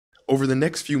Over the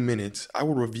next few minutes, I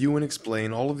will review and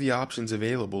explain all of the options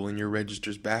available in your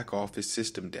register's back-office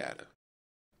system data.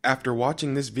 After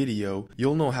watching this video,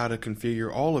 you'll know how to configure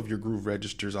all of your Groovv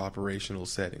register's operational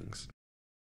settings.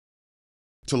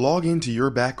 To log into your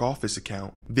back-office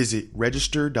account, visit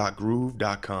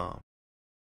register.groovv.com.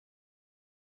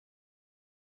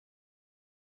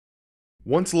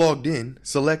 Once logged in,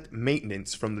 select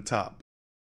Maintenance from the top.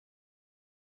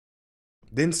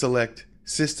 Then select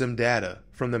System Data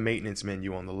from the Maintenance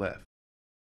menu on the left.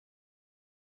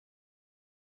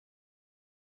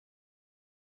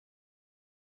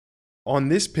 On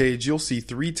this page, you'll see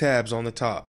three tabs on the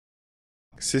top: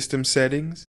 System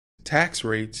Settings, Tax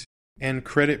Rates, and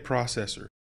Credit Processor.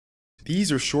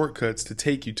 These are shortcuts to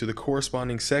take you to the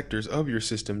corresponding sectors of your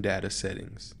system data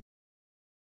settings.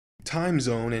 Time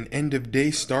zone and end of day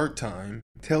start time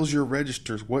tells your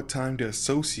registers what time to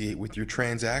associate with your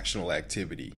transactional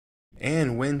activity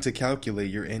and when to calculate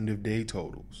your end of day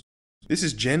totals. This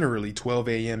is generally 12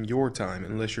 a.m. your time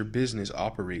unless your business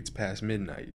operates past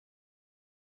midnight.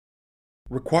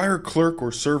 Require clerk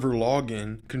or server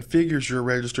login configures your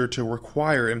register to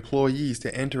require employees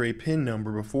to enter a PIN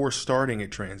number before starting a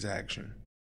transaction.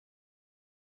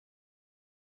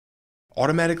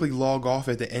 Automatically log off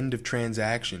at the end of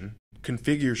transaction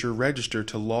configures your register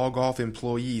to log off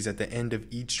employees at the end of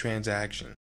each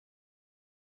transaction.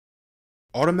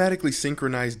 Automatically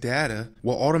synchronize data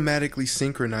will automatically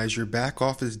synchronize your back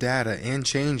office data and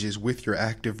changes with your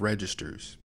active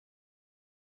registers.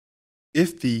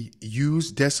 If the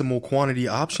Use Decimal Quantity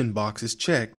option box is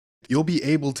checked, you'll be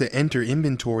able to enter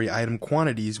inventory item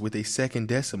quantities with a second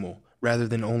decimal rather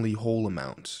than only whole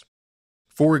amounts.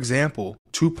 For example,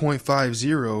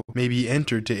 2.50 may be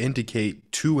entered to indicate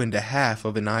 2.5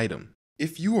 of an item.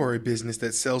 If you are a business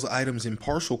that sells items in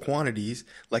partial quantities,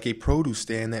 like a produce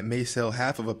stand that may sell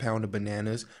half of a pound of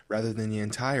bananas rather than the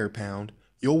entire pound,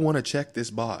 you'll want to check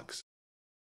this box.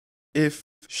 If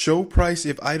Show Price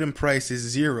if Item Price is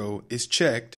 0 is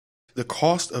checked, the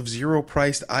cost of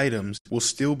zero-priced items will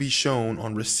still be shown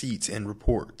on receipts and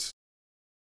reports.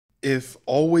 If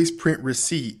Always Print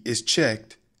Receipt is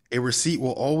checked, a receipt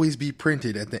will always be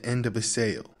printed at the end of a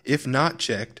sale. If not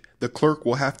checked, the clerk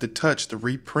will have to touch the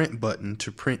reprint button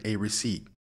to print a receipt.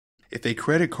 If a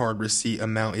credit card receipt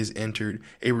amount is entered,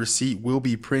 a receipt will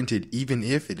be printed even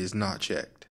if it is not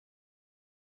checked.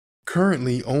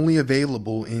 Currently only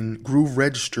available in Groovv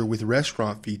Register with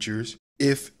restaurant features,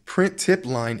 if Print Tip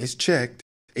Line is checked,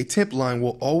 a tip line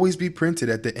will always be printed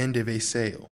at the end of a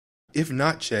sale. If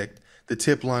not checked, the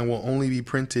tip line will only be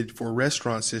printed for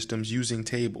restaurant systems using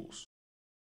tables.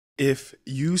 If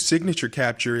Use Signature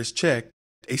Capture is checked,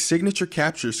 a signature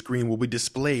capture screen will be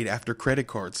displayed after credit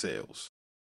card sales.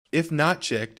 If not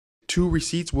checked, 2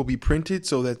 receipts will be printed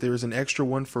so that there is an extra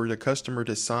one for the customer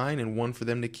to sign and one for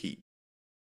them to keep.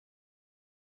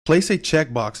 Place a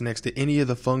checkbox next to any of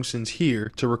the functions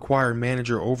here to require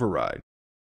manager override.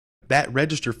 That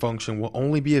register function will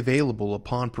only be available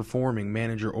upon performing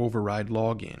manager override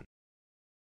login.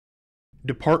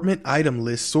 Department Item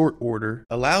List Sort Order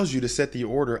allows you to set the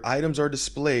order items are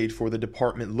displayed for the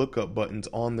department lookup buttons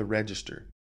on the register.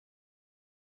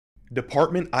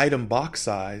 Department Item Box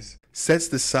Size sets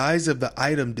the size of the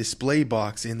item display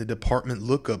box in the department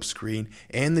lookup screen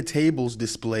and the tables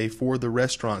display for the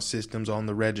restaurant systems on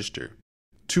the register.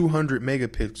 200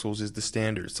 megapixels is the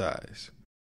standard size.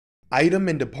 Item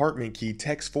and department key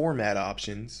text format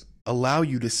options allow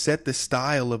you to set the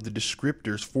style of the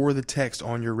descriptors for the text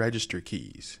on your register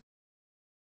keys.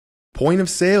 Point of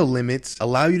sale limits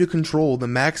allow you to control the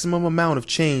maximum amount of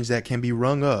change that can be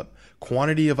rung up,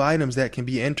 quantity of items that can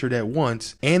be entered at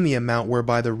once, and the amount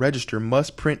whereby the register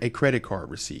must print a credit card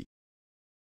receipt.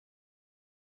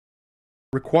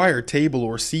 Require Table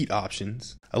or Seat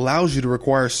options allows you to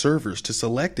require servers to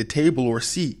select a table or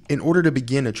seat in order to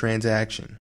begin a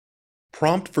transaction.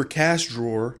 Prompt for Cash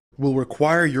Drawer will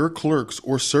require your clerks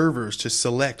or servers to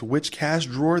select which cash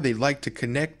drawer they'd like to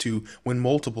connect to when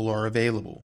multiple are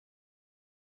available.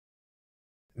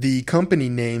 The company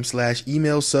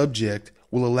name/email subject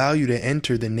will allow you to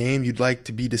enter the name you'd like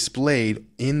to be displayed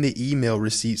in the email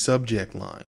receipt subject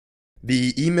line.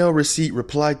 The email receipt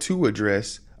reply to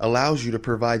address allows you to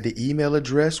provide the email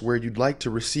address where you'd like to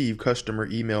receive customer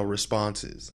email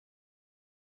responses.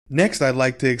 Next, I'd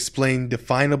like to explain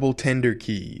definable tender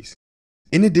keys.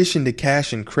 In addition to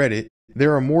cash and credit,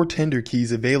 there are more tender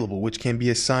keys available which can be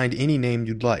assigned any name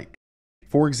you'd like.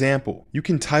 For example, you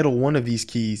can title one of these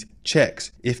keys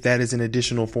Checks if that is an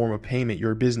additional form of payment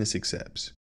your business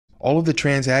accepts. All of the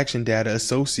transaction data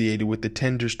associated with the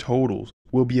tender's totals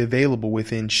will be available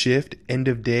within shift, end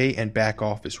of day, and back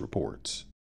office reports.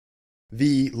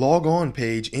 The Log On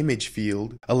Page image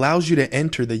field allows you to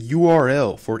enter the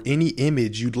URL for any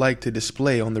image you'd like to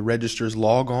display on the register's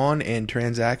Log On and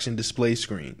transaction display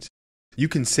screens. You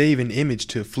can save an image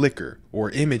to Flickr or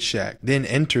Image Shack, then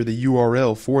enter the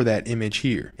URL for that image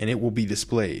here, and it will be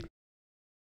displayed.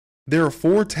 There are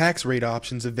 4 tax rate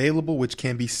options available which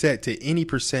can be set to any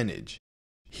percentage.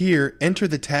 Here, enter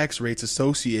the tax rates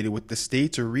associated with the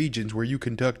states or regions where you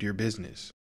conduct your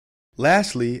business.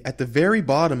 Lastly, at the very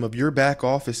bottom of your back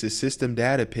office's system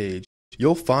data page,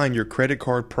 you'll find your credit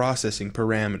card processing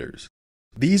parameters.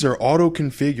 These are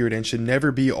auto-configured and should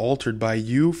never be altered by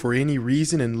you for any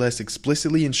reason unless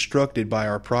explicitly instructed by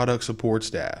our product support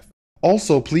staff.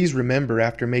 Also, please remember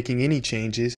after making any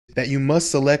changes that you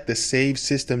must select the Save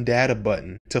System Data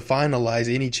button to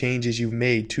finalize any changes you've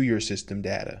made to your system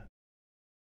data.